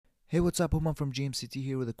Hey, what's up? Homan from GMCT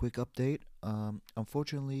here with a quick update.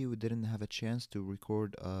 Unfortunately, we didn't have a chance to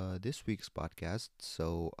record this week's podcast,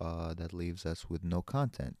 so that leaves us with no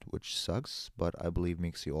content, which sucks, but I believe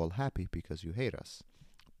makes you all happy because you hate us.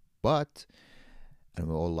 But, and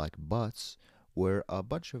we all like buts, we're a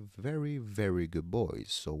bunch of very, very good boys,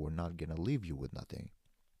 so we're not gonna leave you with nothing.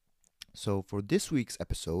 So for this week's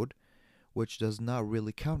episode, which does not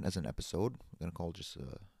really count as an episode, we're gonna call just,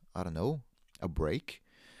 I don't know, a break.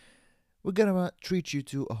 We're gonna treat you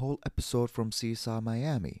to a whole episode from CSI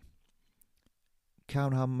Miami.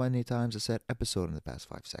 Count how many times I said episode in the past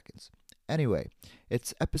 5 seconds. Anyway,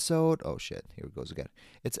 it's episode. Oh shit, here it goes again.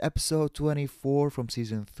 It's episode 24 from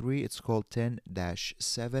season 3. It's called 10-7.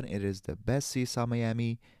 It is the best CSI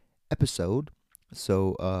Miami episode.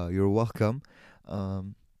 So, you're welcome.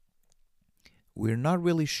 We're not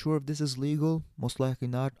really sure if this is legal. Most likely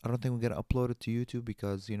not. I don't think we're gonna upload it to YouTube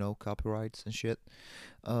because, copyrights and shit.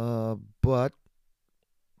 But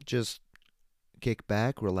just kick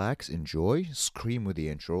back, relax, enjoy, scream with the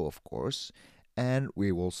intro, of course, and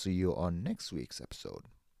we will see you on next week's episode.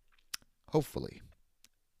 Hopefully.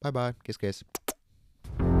 Bye bye. Kiss, kiss.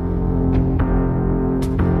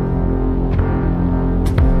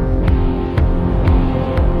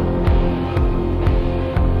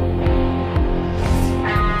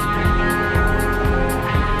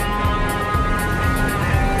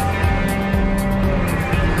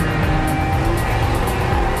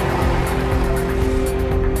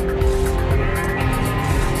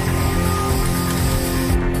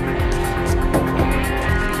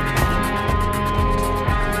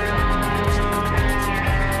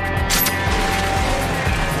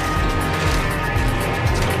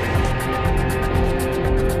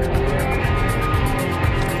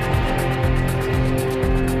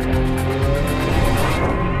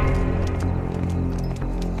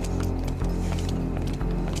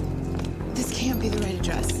 This can't be the right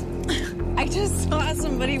address. I just saw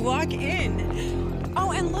somebody walk in.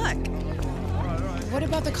 Oh, and look. What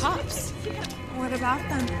about the cops? What about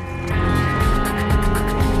them?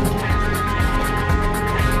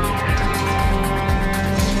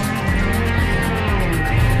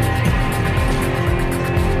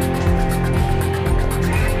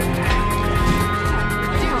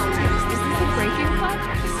 Is this a breaking club?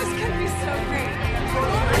 This is gonna be so great.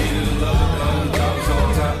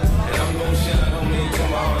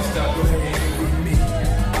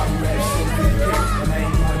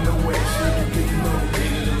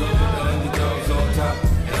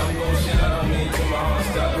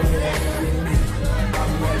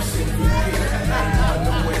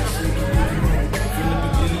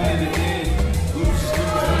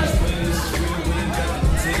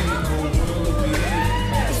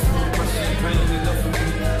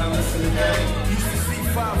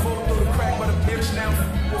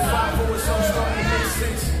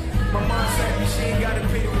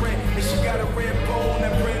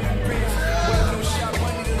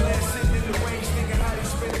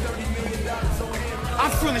 I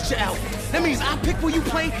furnish your album. That means I pick where you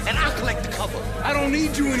play and I collect the cover. I don't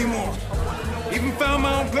need you anymore. Even found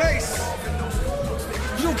my own place.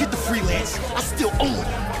 You don't get the freelance. I still own you.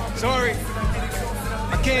 Sorry.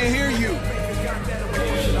 I can't hear you.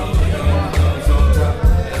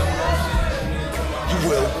 You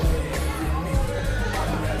will.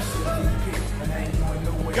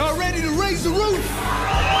 Y'all ready to raise the roof?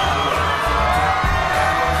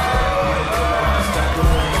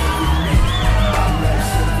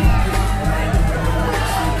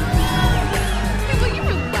 Hey, will you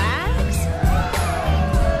relax?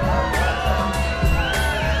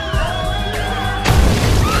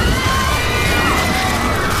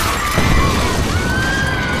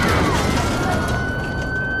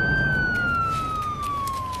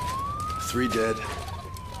 Three dead,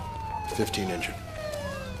 15 injured.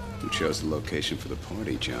 Who chose the location for the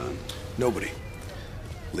party, John? Nobody.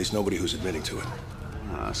 At least nobody who's admitting to it.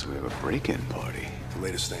 Ah, so we have a break-in party. The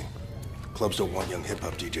latest thing. Clubs don't want young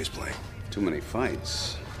hip-hop DJs playing. Too many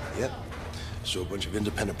fights. Yep. So a bunch of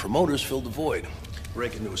independent promoters filled the void.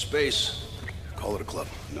 Break into a space, call it a club.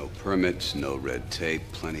 No permits, no red tape,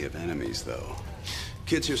 plenty of enemies, though.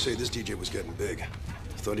 Kids here say this DJ was getting big.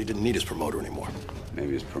 Thought he didn't need his promoter anymore.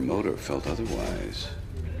 Maybe his promoter felt otherwise.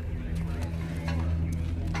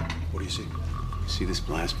 What do you see? See this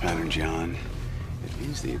blast pattern, John? It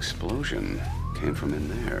means the explosion came from in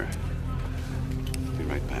there. Be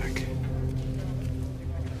right back.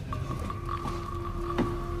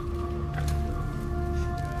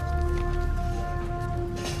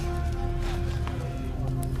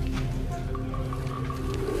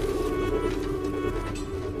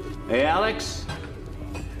 Hey, Alex?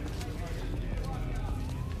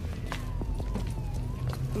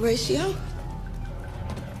 Horatio?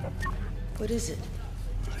 What is it?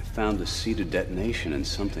 I found the seed of detonation in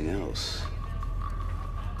something else.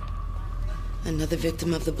 Another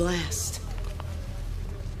victim of the blast.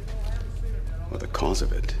 Or the cause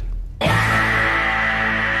of it.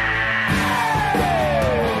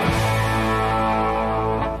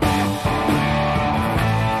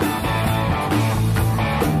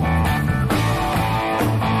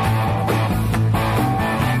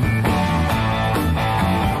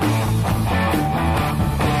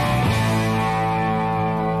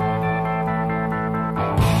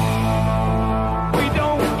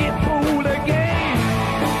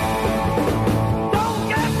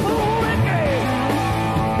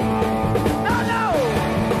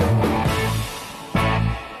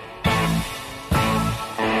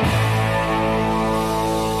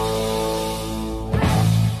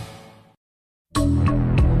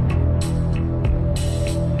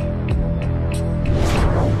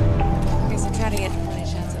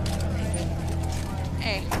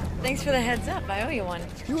 Thanks for the heads up. I owe you one.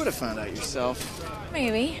 You would have found out yourself.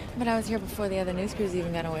 Maybe, but I was here before the other news crews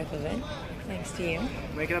even got a whiff of it. Thanks to you.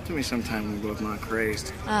 Make it up to me sometime when we're both not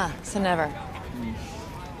crazed. Ah, so never.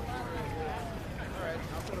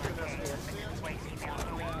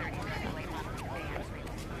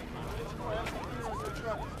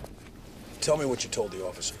 Tell me what you told the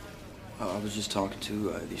officer. I was just talking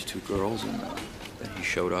to these two girls, and then he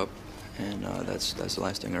showed up, and that's the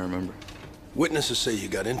last thing I remember. Witnesses say you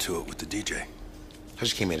got into it with the DJ. I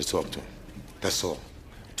just came here to talk to him. That's all.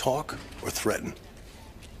 Talk or threaten?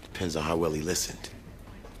 Depends on how well he listened.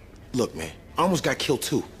 Look, man, I almost got killed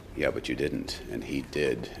too. Yeah, but you didn't, and he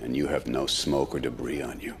did, and you have no smoke or debris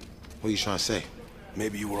on you. What are you trying to say?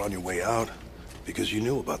 Maybe you were on your way out because you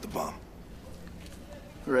knew about the bomb.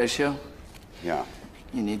 Horatio, Yeah.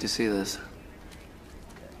 you need to see this.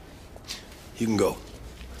 You can go.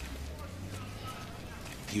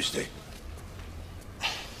 You stay.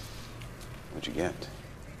 What'd you get?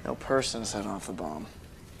 No person set off the bomb.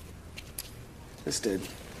 This did.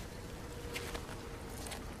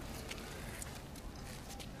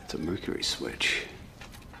 It's a mercury switch.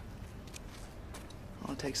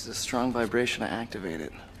 All it takes is a strong vibration to activate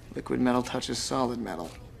it. Liquid metal touches solid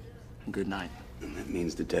metal. Good night. And that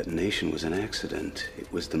means the detonation was an accident.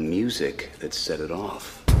 It was the music that set it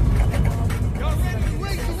off. Y'all ready to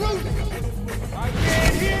raise the roof? I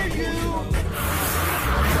can't hear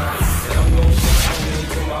you.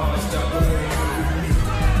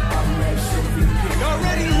 Y'all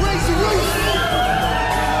ready to raise the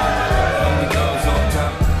roof?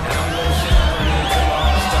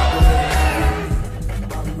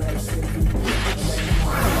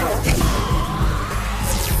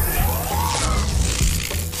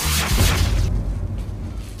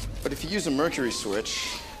 But if you use a mercury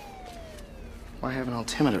switch, why have an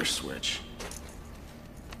altimeter switch?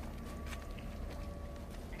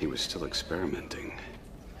 He was still experimenting.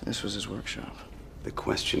 This was his workshop. The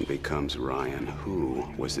question becomes, Ryan, who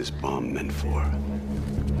was this bomb meant for?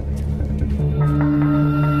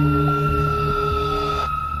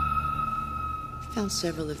 Found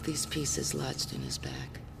several of these pieces lodged in his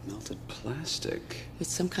back, Melted plastic. with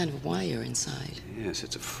some kind of wire inside. Yes,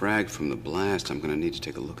 it's a frag from the blast. I'm gonna need to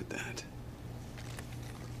take a look at that.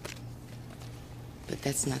 But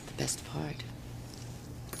that's not the best part.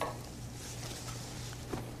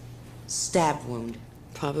 Stab wound,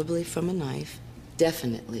 probably from a knife,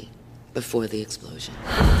 definitely before the explosion.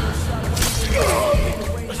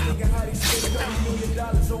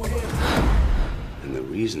 And the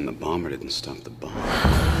reason the bomber didn't stop the bomb.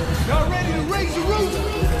 Y'all ready to raise the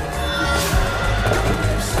roof?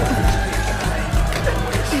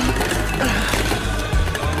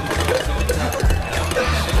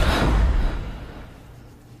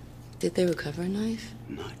 Did they recover a knife?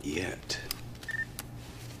 Not yet.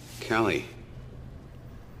 Callie.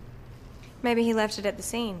 Maybe he left it at the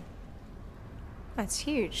scene. That's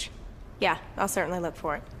huge. Yeah, I'll certainly look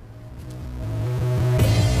for it.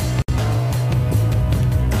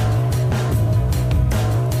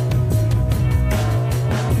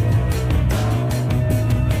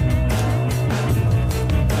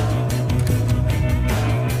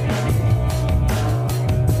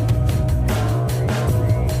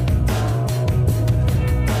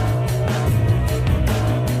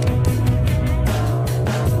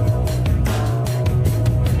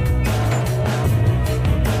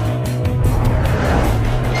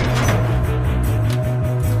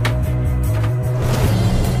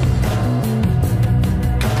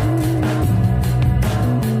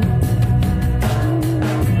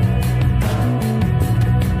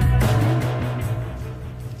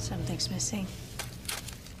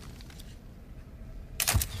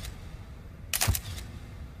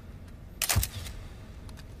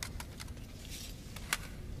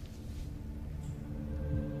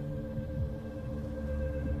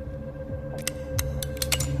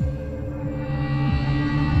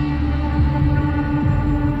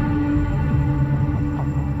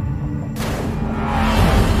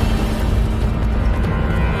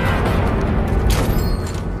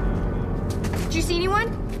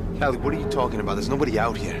 Riley, what are you talking about? There's nobody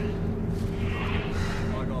out here.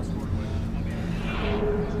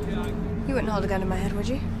 You wouldn't hold a gun to my head, would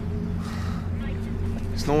you?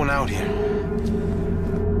 There's no one out here.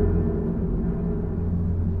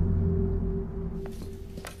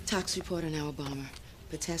 Tox report on our bomber.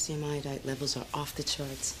 Potassium iodide levels are off the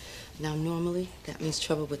charts. Now, normally, that means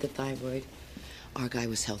trouble with the thyroid. Our guy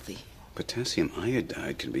was healthy. Potassium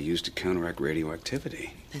iodide can be used to counteract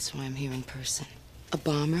radioactivity. That's why I'm here in person. A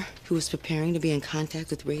bomber who was preparing to be in contact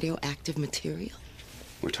with radioactive material.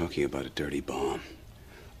 We're talking about a dirty bomb.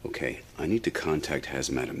 Okay, I need to contact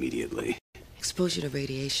Hazmat immediately. Exposure to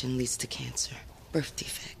radiation leads to cancer, birth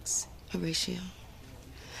defects, Horatio.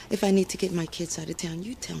 If I need to get my kids out of town,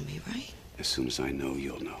 you tell me, right? As soon as I know,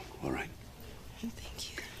 you'll know. All right?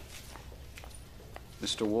 Thank you.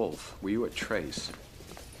 Mr. Wolf, were you at Trace?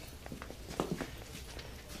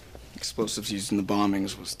 Explosives used in the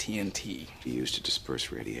bombings was TNT. Used to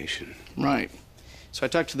disperse radiation. Right. So I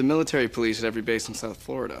talked to the military police at every base in South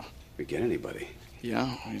Florida. We get anybody?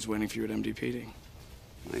 Yeah, he's waiting for you at MDPD.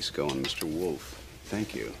 Nice going, Mr. Wolf.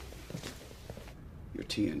 Thank you. Your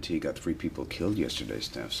TNT got 3 people killed yesterday,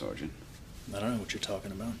 Staff Sergeant. I don't know what you're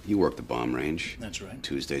talking about. You work the bomb range. That's right.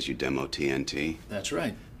 Tuesdays you demo TNT. That's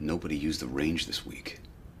right. Nobody used the range this week.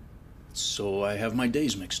 So I have my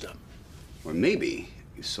days mixed up. Or maybe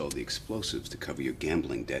you sold the explosives to cover your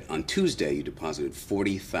gambling debt. On Tuesday, you deposited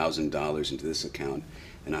 $40,000 into this account,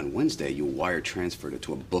 and on Wednesday, you wire transferred it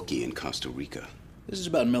to a bookie in Costa Rica. This is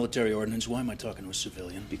about military ordnance. Why am I talking to a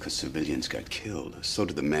civilian? Because civilians got killed. So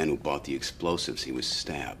did the man who bought the explosives. He was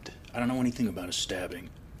stabbed. I don't know anything about a stabbing.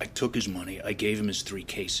 I took his money. I gave him his 3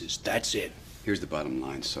 cases. That's it. Here's the bottom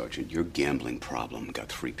line, Sergeant. Your gambling problem got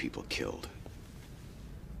 3 people killed.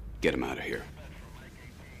 Get him out of here.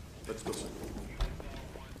 Let's go, sir.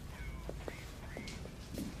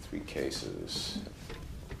 3 cases.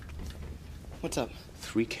 What's up?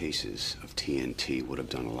 3 cases of TNT would have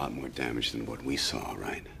done a lot more damage than what we saw,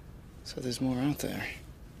 right? So there's more out there.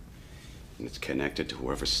 And it's connected to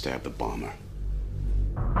whoever stabbed the bomber.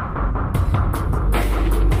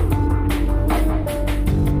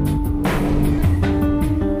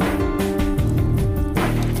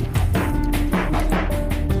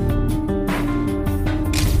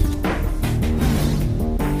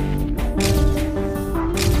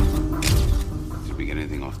 Did we get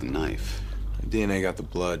anything off the knife? DNA got the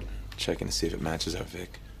blood. Checking to see if it matches our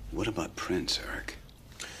Vic. What about prints, Eric?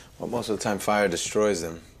 Well, most of the time fire destroys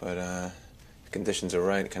them, but if conditions are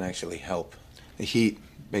right, it can actually help. The heat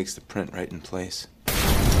makes the print right in place. It's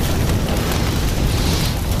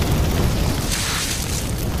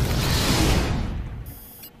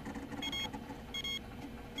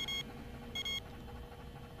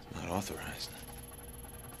not authorized.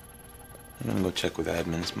 I'm gonna go check with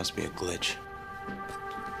admin. This must be a glitch.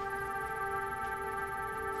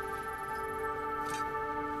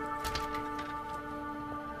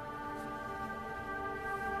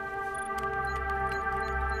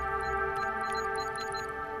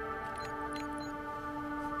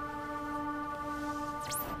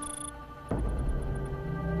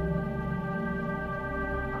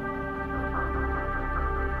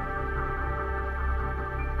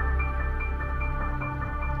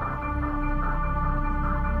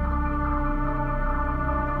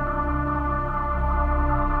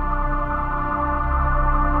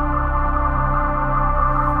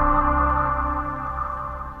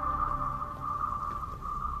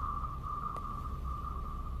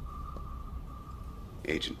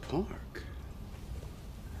 Agent Park.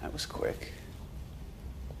 That was quick.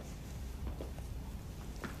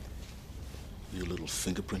 Your little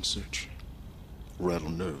fingerprint search? Rattle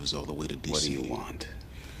nerves all the way to DC. What do you want?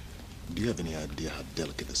 Do you have any idea how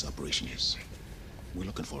delicate this operation is? We're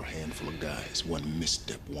looking for a handful of guys. One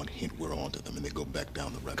misstep, one hint, we're onto them, and they go back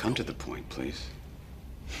down the rabbit hole. Come to the point, please.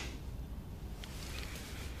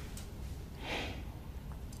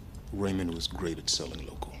 Raymond was great at selling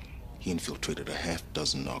local. He infiltrated a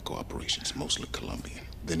half-dozen narco operations, mostly Colombian.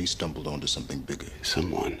 Then he stumbled onto something bigger.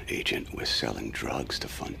 Someone, Agent, was selling drugs to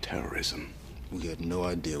fund terrorism. We had no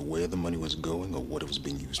idea where the money was going or what it was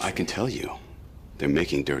being used for. I can tell you. They're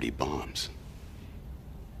making dirty bombs.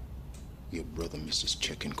 Your brother missed his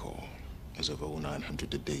check-in call. As of 0900,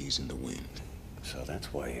 the days in the wind. So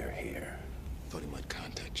that's why you're here. Thought he might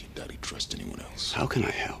contact you. Doubt he trust anyone else. How can I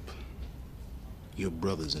help? Your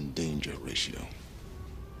brother's in danger, Horatio.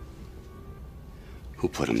 Who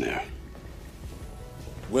put him there?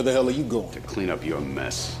 Where the hell are you going? To clean up your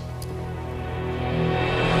mess.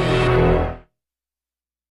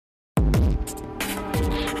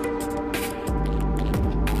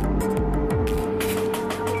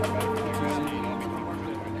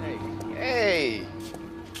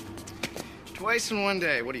 twice in one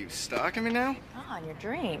day. What are you, stalking me now? Oh, in your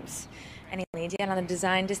dreams. Any leads yet on the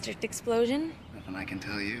Design District explosion? Nothing I can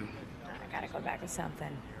tell you. I gotta go back with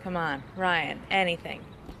something. Come on, Ryan, anything.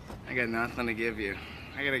 I got nothing to give you.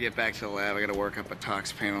 I gotta get back to the lab. I gotta work up a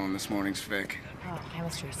tox panel on this morning's Vic. Oh,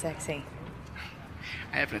 chemistry, sexy.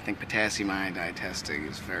 I happen to think potassium iodide testing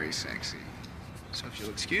is very sexy. So if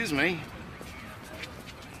you'll excuse me.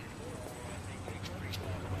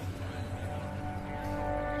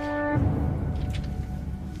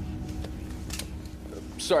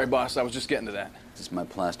 Sorry, boss. I was just getting to that. Is this my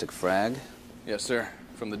plastic frag? Yes, sir.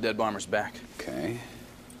 From the dead bomber's back. Okay.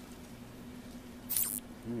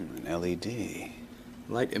 An LED.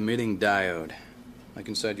 Light-emitting diode. Like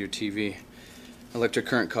inside your TV. Electric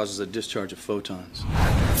current causes a discharge of photons.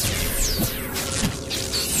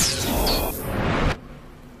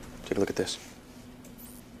 Take a look at this.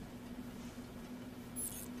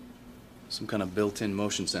 Some kind of built-in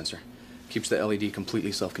motion sensor. Keeps the LED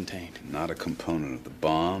completely self-contained. Not a component of the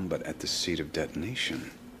bomb, but at the seat of detonation.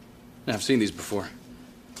 Now, I've seen these before.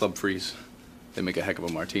 Club Freeze. They make a heck of a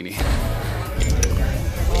martini.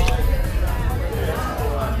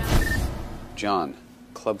 John,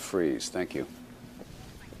 Club Freeze, thank you.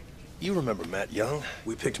 You remember Matt Young?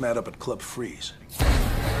 We picked Matt up at Club Freeze.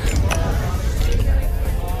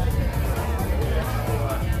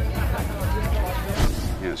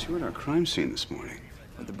 Yes, you were at our crime scene this morning.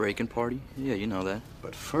 At the break-in party? Yeah, you know that.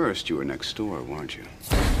 But first, you were next door, weren't you?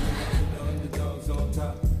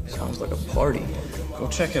 Sounds like a party. Go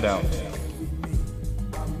check it out.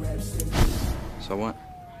 So what?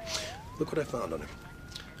 Look what I found on him.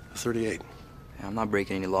 A .38. Yeah, I'm not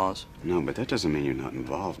breaking any laws. No, but that doesn't mean you're not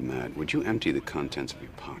involved, Matt. Would you empty the contents of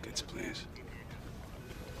your pockets, please?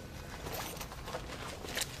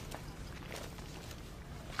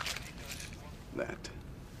 That.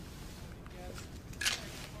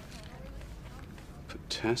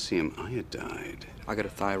 Potassium iodide. I got a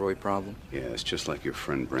thyroid problem. Yeah, it's just like your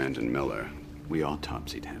friend Brandon Miller. We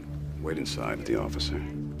autopsied him. Wait inside with the officer.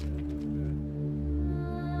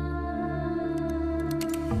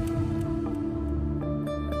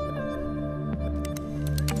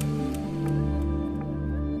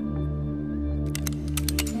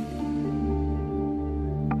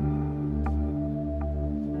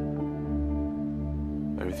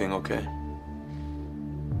 Everything okay?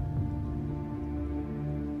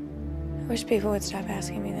 I wish people would stop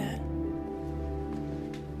asking me that.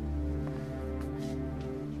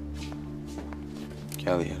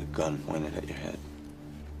 Callie had a gun pointed at your head.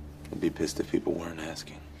 I'd be pissed if people weren't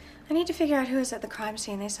asking. I need to figure out who was at the crime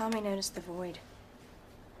scene. They saw me notice the void.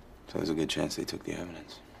 So there's a good chance they took the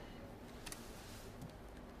evidence.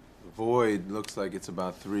 The void looks like it's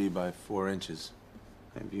about 3 by 4 inches.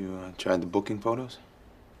 Have you tried the booking photos?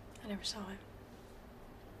 I never saw it.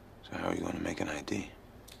 So how are you going to make an ID?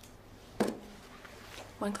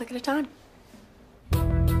 One click at a time.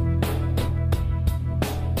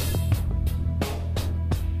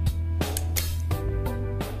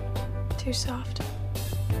 Too soft.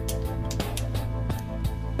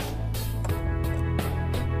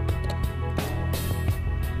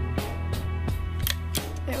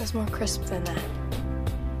 It was more crisp than that.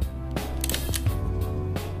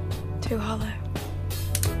 Too hollow.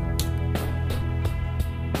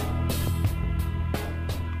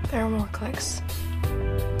 There are more clicks.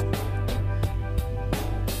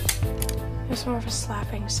 There's more of a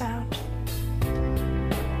slapping sound.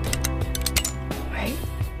 Wait.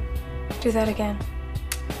 Do that again.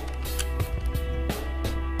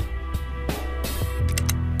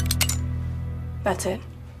 That's it.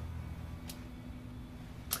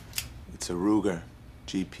 It's a Ruger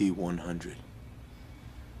GP100.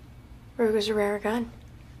 Ruger's a rare gun.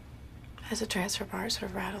 Has a transfer bar,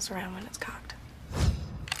 sort of rattles around when it's cocked.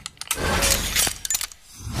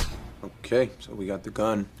 Okay, so we got the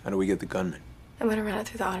gun. How do we get the gunman? I'm gonna run it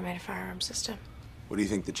through the automated firearm system. What do you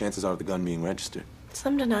think the chances are of the gun being registered?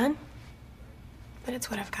 Slim to none, but it's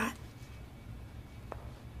what I've got.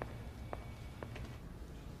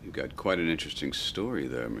 You've got quite an interesting story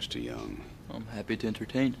there, Mr. Young. I'm happy to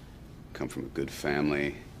entertain. Come from a good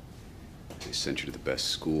family. They sent you to the best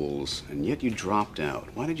schools, and yet you dropped out.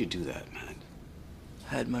 Why did you do that, Matt?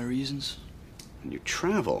 Had my reasons. And your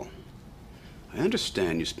travel. I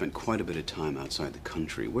understand you spent quite a bit of time outside the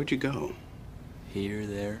country. Where'd you go? Here,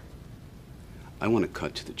 there. I want to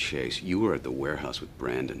cut to the chase. You were at the warehouse with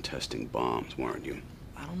Brandon testing bombs, weren't you?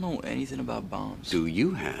 I don't know anything about bombs. Do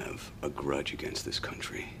you have a grudge against this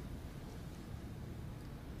country?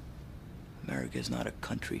 America is not a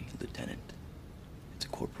country, Lieutenant. It's a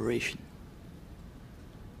corporation.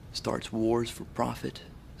 Starts wars for profit,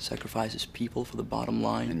 sacrifices people for the bottom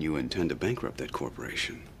line. And you intend to bankrupt that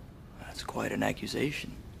corporation. That's quite an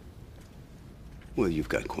accusation. Well, you've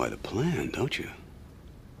got quite a plan, don't you?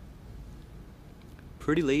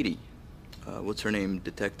 Pretty lady. What's her name?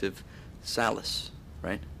 Detective Salas,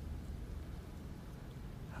 right?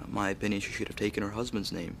 My opinion, she should have taken her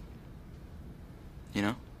husband's name. You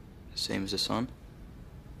know? Same as his son.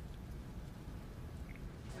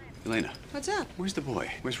 Elena. What's up? Where's the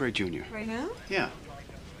boy? Where's Ray Jr.? Right now? Yeah.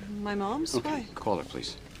 My mom's? Okay, Why? call her,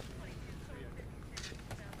 please.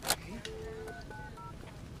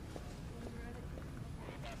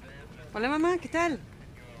 Hola, mamá, ¿qué tal?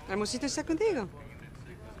 ¿Hermosito está contigo?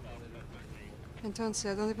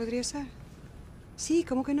 Entonces, ¿dónde podría estar? Sí,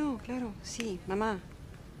 ¿cómo que no? Claro, sí, mamá.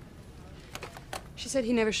 She said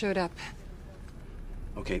he never showed up.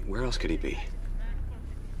 Okay, where else could he be?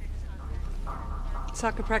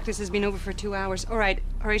 Soccer practice has been over for 2 hours. All right,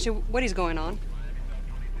 Horatio, what is going on?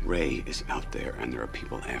 Ray is out there, and there are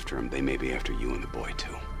people after him. They may be after you and the boy,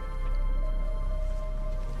 too.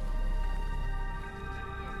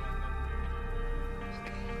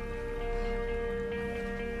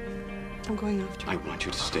 I'm going after him. I want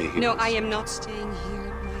you to stay here. No, I am not staying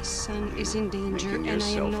here. My son is in danger, Making and I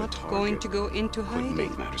am yourself a not target going to go into could hiding.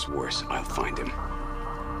 make matters worse. I'll find him.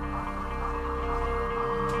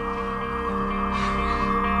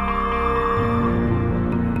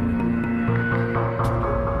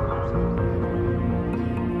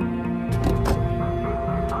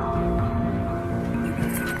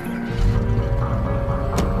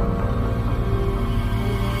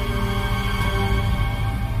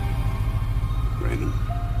 Raymond.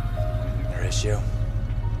 Horatio,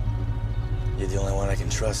 you're the only one I can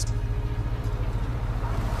trust.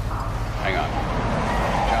 Hang on.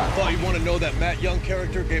 I thought you'd want to know that Matt Young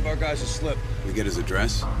character gave our guys a slip. We get his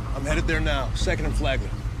address? I'm headed there now. 2nd and Flagler.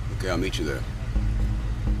 Okay, I'll meet you there.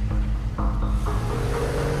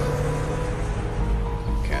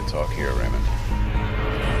 Can't talk here, Raymond.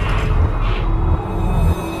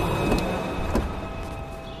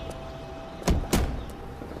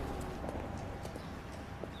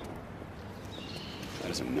 How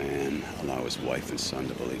does a man allow his wife and son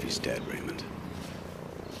to believe he's dead, Raymond?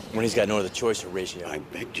 When he's got no other choice, Horatio. I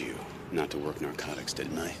begged you not to work narcotics,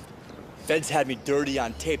 didn't I? Feds had me dirty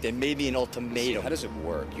on tape. They made me an ultimatum. How does it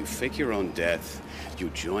work? You fake your own death, you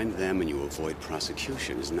join them, and you avoid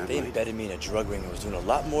prosecution. Isn't that They right? embedded me in a drug ring that was doing a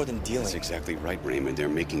lot more than dealing. That's exactly right, Raymond. They're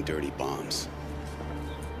making dirty bombs.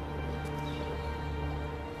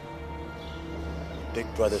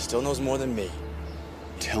 Big Brother still knows more than me.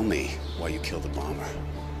 Tell me why you killed the bomber.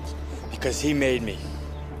 Because he made me.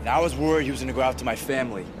 And I was worried he was gonna go after my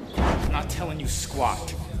family. I'm not telling you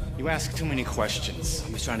squat. You ask too many questions.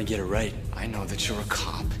 I'm just trying to get it right. I know that you're a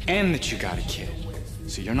cop and that you got a kid.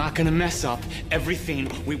 So you're not gonna mess up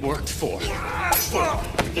everything we worked for.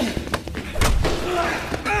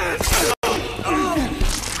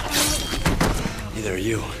 Neither are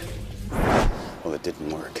you. Well, it didn't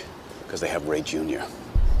work. Because they have Ray Jr.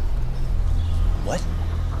 What?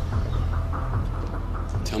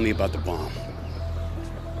 Tell me about the bomb.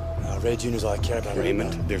 Ray Jr.'s all I care about.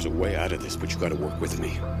 Raymond, there's a way out of this, but you gotta work with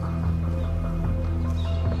me.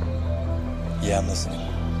 Yeah, I'm listening.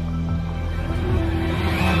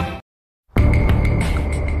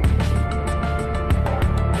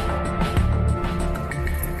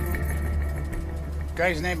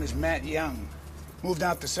 Guy's name is Matt Young. Moved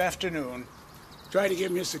out this afternoon. Tried to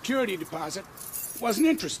give me a security deposit. Wasn't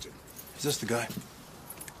interested. Is this the guy?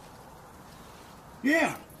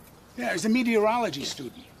 Yeah. Yeah, he's a meteorology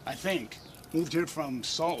student, I think. Moved here from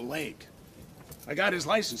Salt Lake. I got his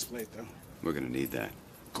license plate, though. We're gonna need that.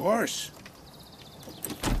 Of course.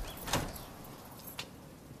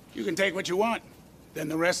 You can take what you want. Then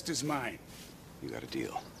the rest is mine. You got a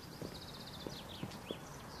deal.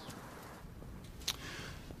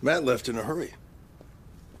 Matt left in a hurry.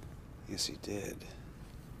 Yes, he did.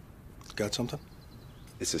 Got something?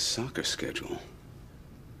 It's a soccer schedule.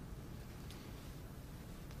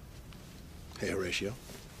 Hey, Horatio.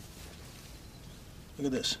 Look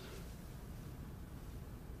at this.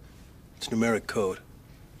 It's numeric code.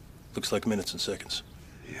 Looks like minutes and seconds.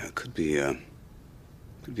 Yeah, it could be a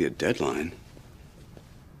deadline.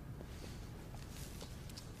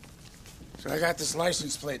 So I got this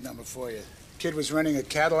license plate number for you. Kid was running a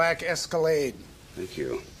Cadillac Escalade. Thank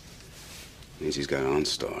you. Means he's got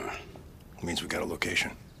OnStar. Means we got a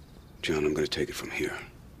location. John, I'm gonna take it from here.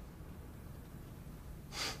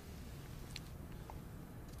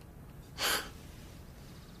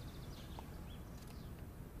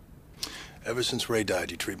 Ever since Ray died,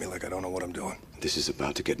 you treat me like I don't know what I'm doing. This is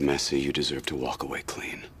about to get messy. You deserve to walk away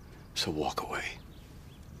clean. So walk away.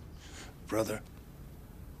 brother,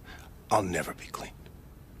 I'll never be clean.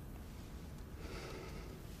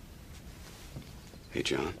 Hey,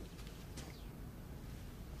 John.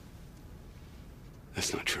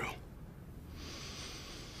 That's not true.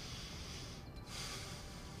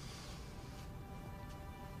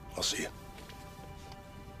 I'll see you.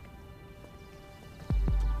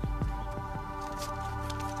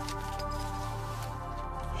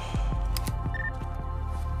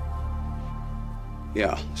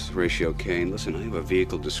 Yeah, this is Ratio Kane. Listen, I have a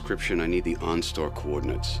vehicle description. I need the on-store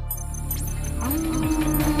coordinates.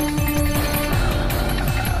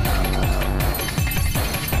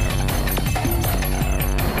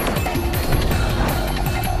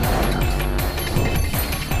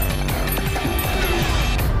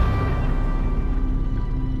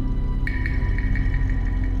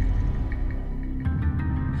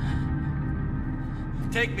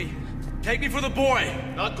 Take me. Take me for the boy.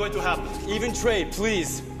 Not going to happen. Even Trey,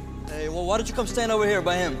 please. Hey, well, why don't you come stand over here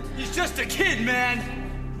by him? He's just a kid,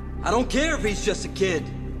 man. I don't care if he's just a kid.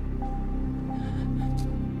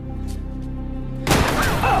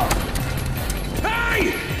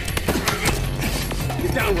 Hey!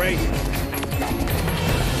 Get down, Ray.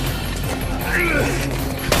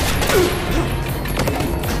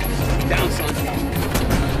 Down, son.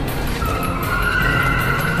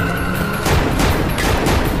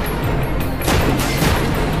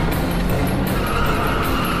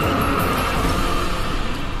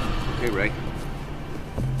 Okay, Ray.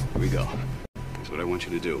 Here we go. Here's what I want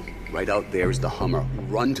you to do. Right out there is the Hummer.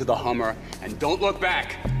 Run to the Hummer and don't look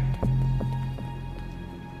back.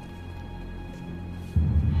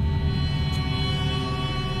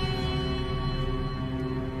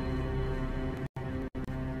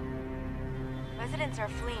 Residents are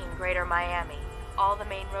fleeing Greater Miami. All the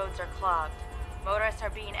main roads are clogged. Motorists are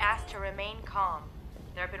being asked to remain calm.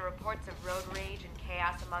 There have been reports of road rage and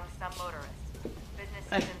chaos among some motorists.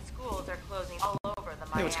 Businesses and schools are closing all over the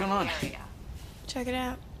Miami what's going on? area. Check it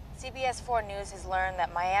out. CBS 4 News has learned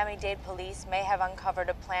that Miami-Dade police may have uncovered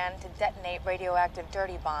a plan to detonate radioactive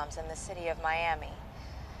dirty bombs in the city of Miami.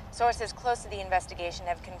 Sources close to the investigation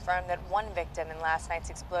have confirmed that one victim in last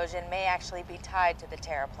night's explosion may actually be tied to the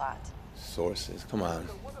terror plot. Sources? Come on.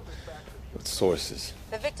 What sources?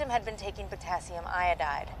 The victim had been taking potassium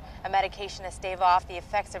iodide, a medication to stave off the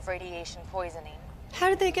effects of radiation poisoning. How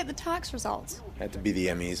did they get the tox results? Had to be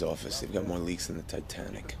the ME's office. They've got more leaks than the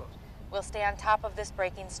Titanic. We'll stay on top of this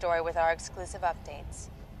breaking story with our exclusive updates.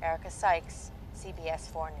 Erica Sykes, CBS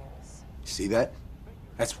 4 News. See that?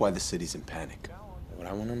 That's why the city's in panic. What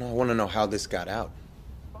I want to know how this got out.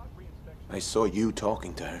 I saw you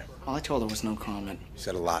talking to her. All I told her was no comment. You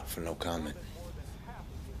said a lot for no comment.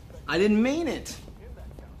 I didn't mean it.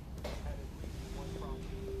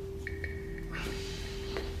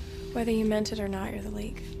 Whether you meant it or not, you're the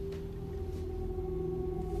leak.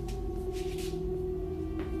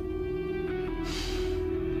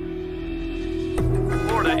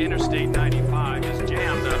 Florida Interstate 95 is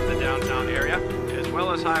jammed up the downtown area, as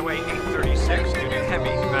well as Highway 836 due to heavy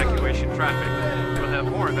evacuation traffic. We'll have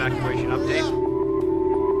more evacuation updates.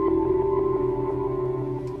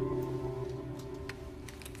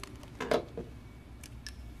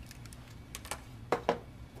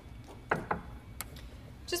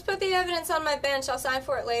 Just put the evidence on my bench. I'll sign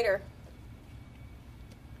for it later.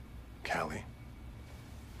 Callie,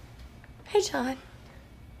 Hey, John.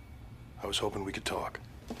 I was hoping we could talk.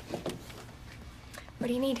 What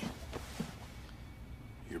do you need?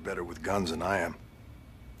 You're better with guns than I am.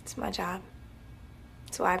 It's my job.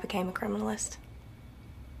 It's why I became a criminalist.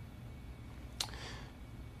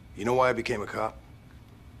 You know why I became a cop?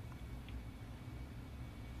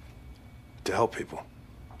 To help people.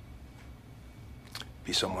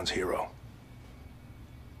 Be someone's hero.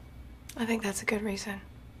 I think that's a good reason.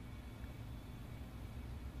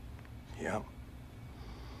 Yeah.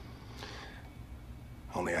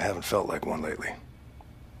 Only I haven't felt like one lately.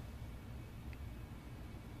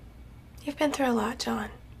 You've been through a lot, John.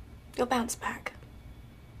 You'll bounce back.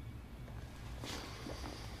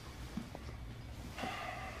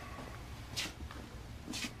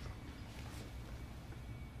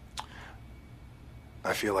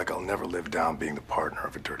 I feel like I'll never live down being the partner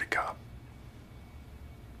of a dirty cop.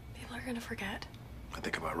 People are gonna forget. I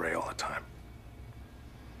think about Ray all the time.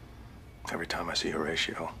 Every time I see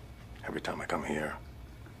Horatio, every time I come here.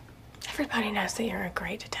 Everybody knows that you're a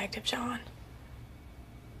great detective, John.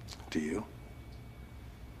 Do you?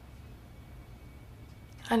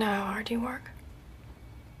 I know how hard you work.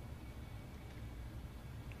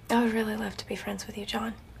 I would really love to be friends with you,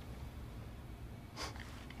 John.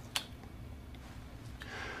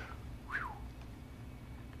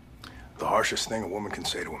 The harshest thing a woman can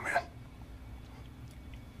say to a man.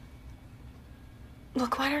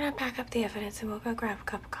 Look, why don't I pack up the evidence and we'll go grab a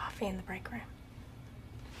cup of coffee in the break room?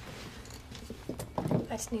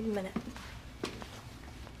 I just need a minute.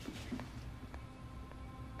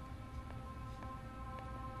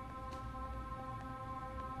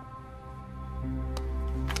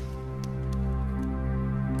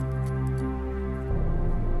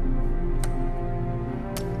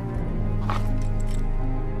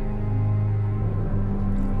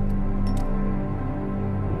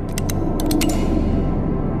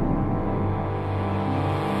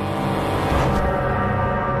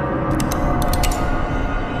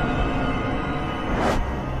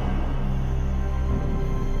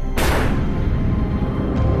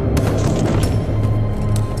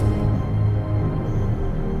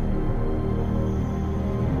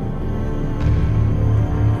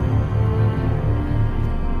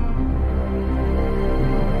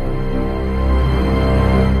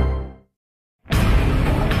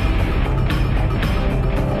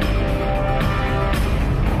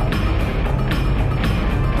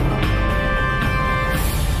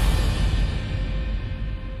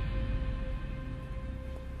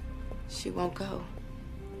 She won't go.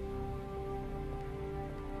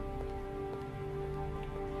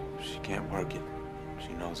 She can't work it.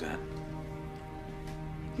 She knows that.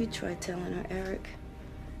 You try telling her, Eric.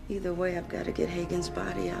 Either way, I've got to get Hagen's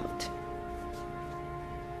body out.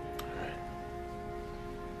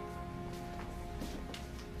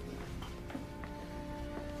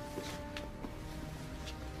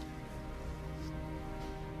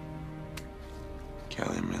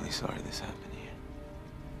 Kelly, I'm really sorry this happened here.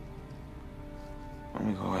 Why don't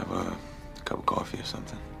we go have a cup of coffee or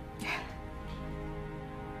something?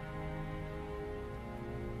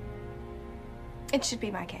 It should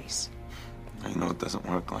be my case. I know it doesn't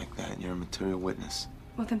work like that. You're a material witness.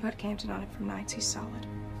 Well, then put Campton on it from nights. He's solid.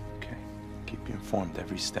 Okay. Keep you informed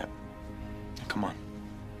every step. Now, come on.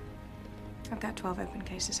 I've got 12 open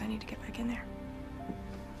cases. I need to get back in there.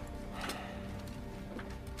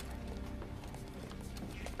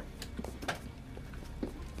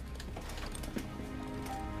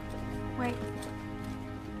 Wait.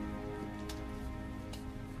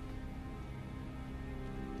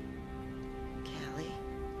 Kelly.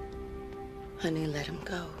 Honey, let him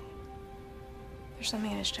go. There's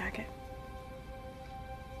something in his jacket.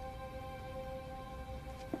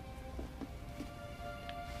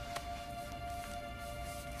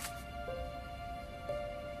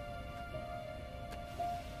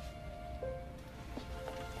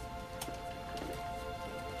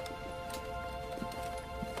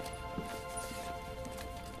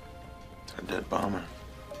 A dead bomber.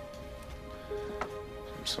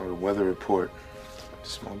 Some sort of weather report.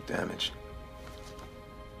 Smoke damage.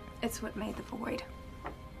 It's what made the void.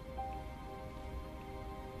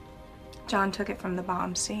 John took it from the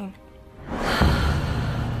bomb scene.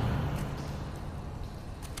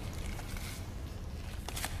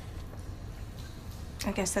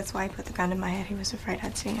 I guess that's why he put the gun in my head. He was afraid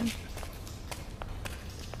I'd see him.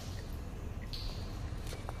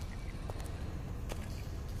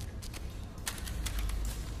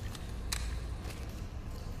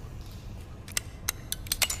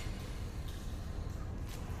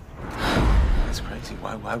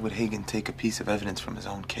 Why would Hagen take a piece of evidence from his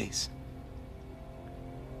own case?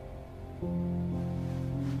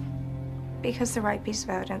 Because the right piece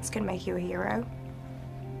of evidence can make you a hero.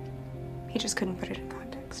 He just couldn't put it in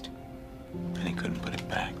context. And he couldn't put it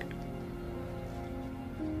back.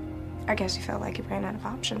 I guess he felt like he ran out of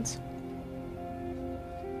options.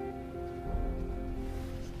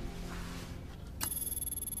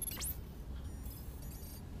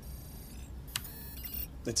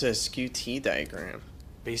 It's a skew T diagram.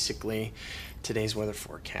 Basically, today's weather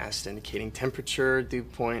forecast indicating temperature, dew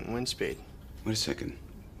point, and wind speed. Wait a second.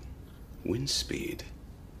 Wind speed?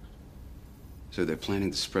 So they're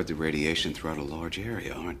planning to spread the radiation throughout a large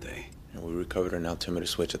area, aren't they? And we recovered an altimeter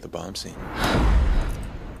switch at the bomb scene.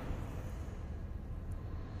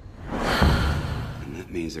 And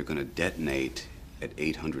that means they're gonna detonate at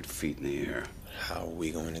 800 feet in the air. How are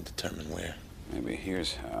we going to determine where? Maybe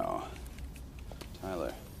here's how.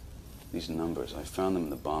 Tyler, these numbers, I found them in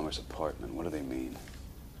the bomber's apartment. What do they mean?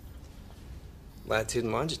 Latitude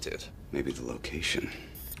and longitude. Maybe the location.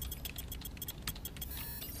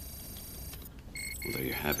 Well, there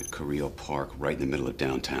you have it. Carrillo Park, right in the middle of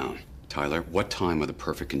downtown. Tyler, what time are the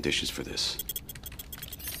perfect conditions for this?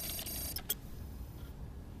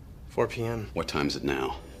 4 p.m. What time is it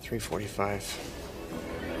now? 3:45.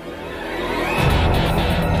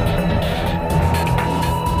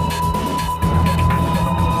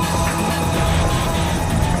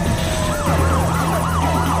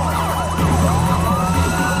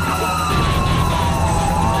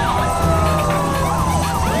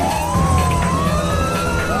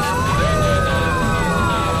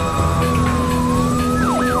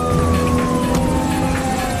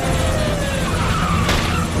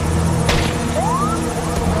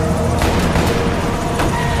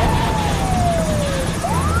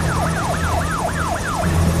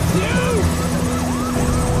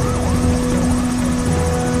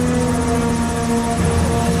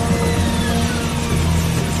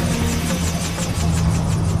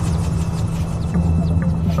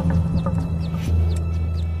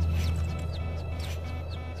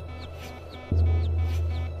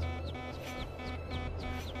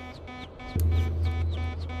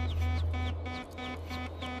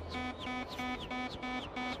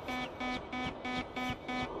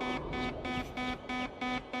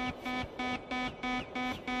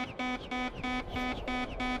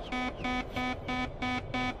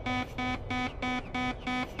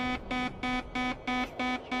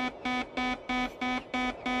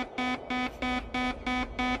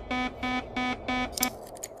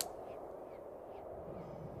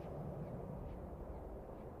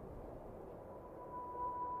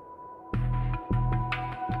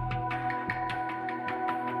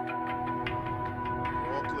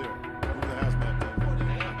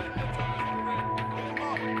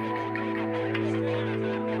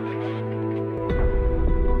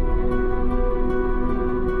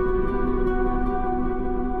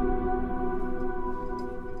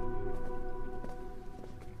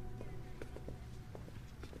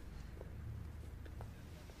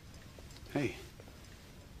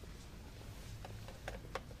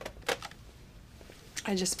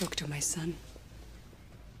 I just spoke to my son.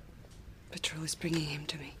 Patrol is bringing him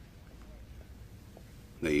to me.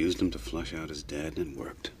 They used him to flush out his dad, and it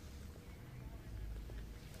worked.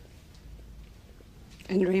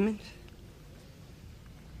 And Raymond?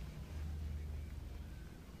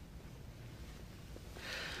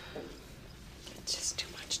 It's just too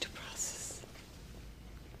much to process.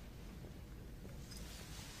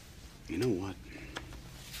 You know what?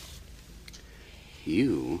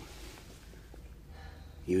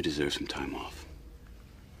 You deserve some time off.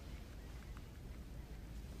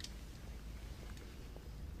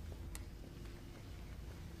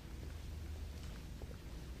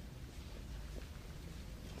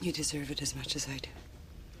 You deserve it as much as I do.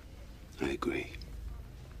 I agree.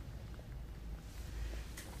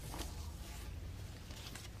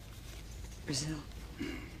 Brazil.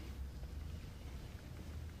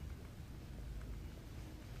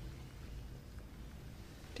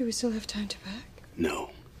 Do we still have time to pack? No.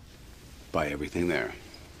 Buy everything there.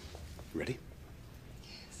 Ready?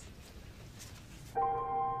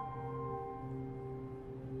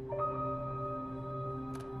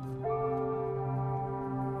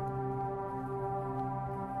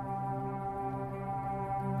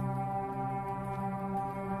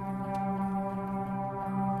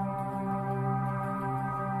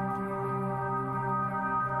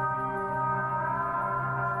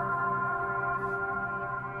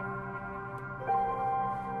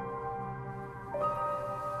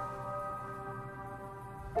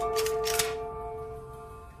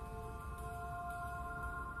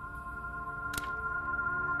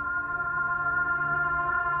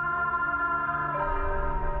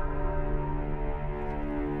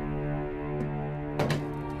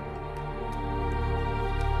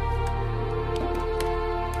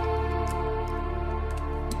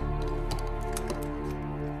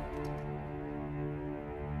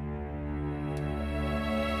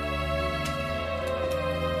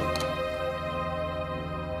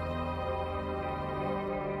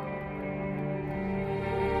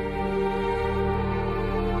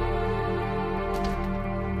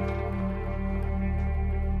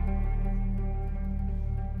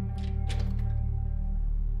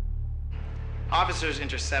 Officers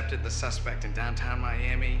intercepted the suspect in downtown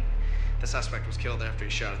Miami. The suspect was killed after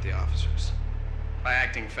he shot at the officers. By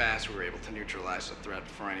acting fast, we were able to neutralize the threat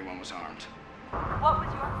before anyone was armed. What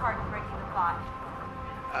was your part in breaking the plot?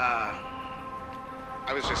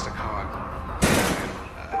 I was just a cog.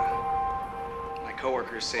 My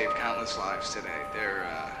coworkers saved countless lives today. They're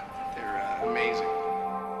amazing.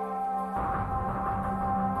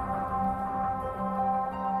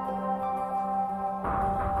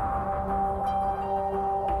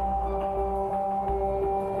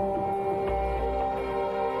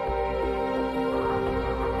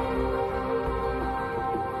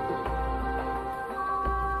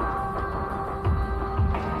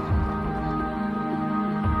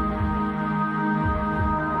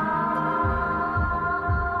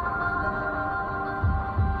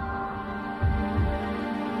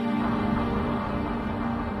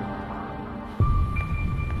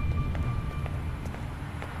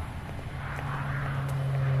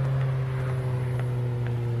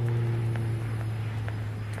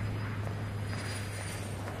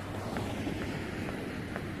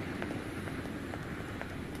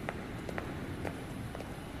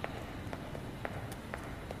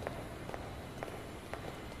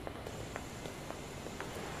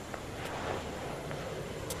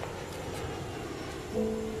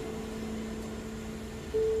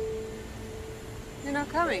 You're not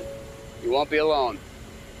coming. You won't be alone.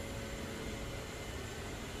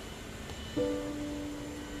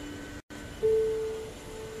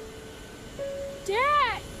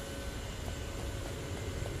 Dad!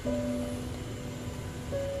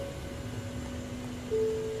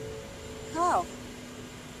 Carl.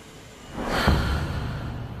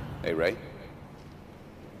 Hey, Ray.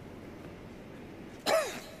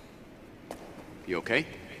 You okay?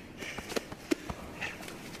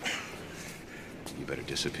 You better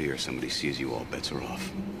disappear. Somebody sees you, all bets are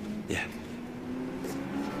off. Yeah.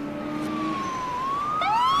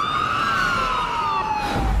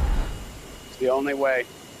 It's the only way.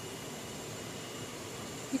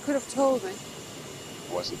 You could have told me.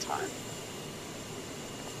 It wasn't time.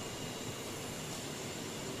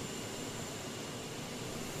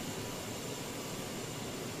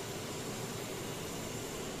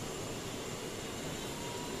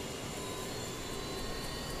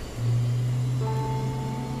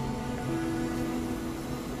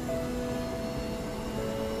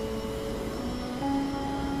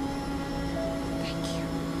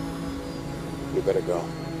 You better go.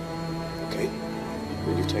 Okay?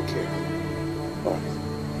 And you take care. I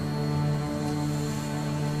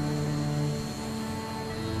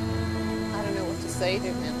don't know what to say to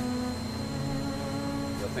him.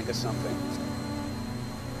 You'll think of something.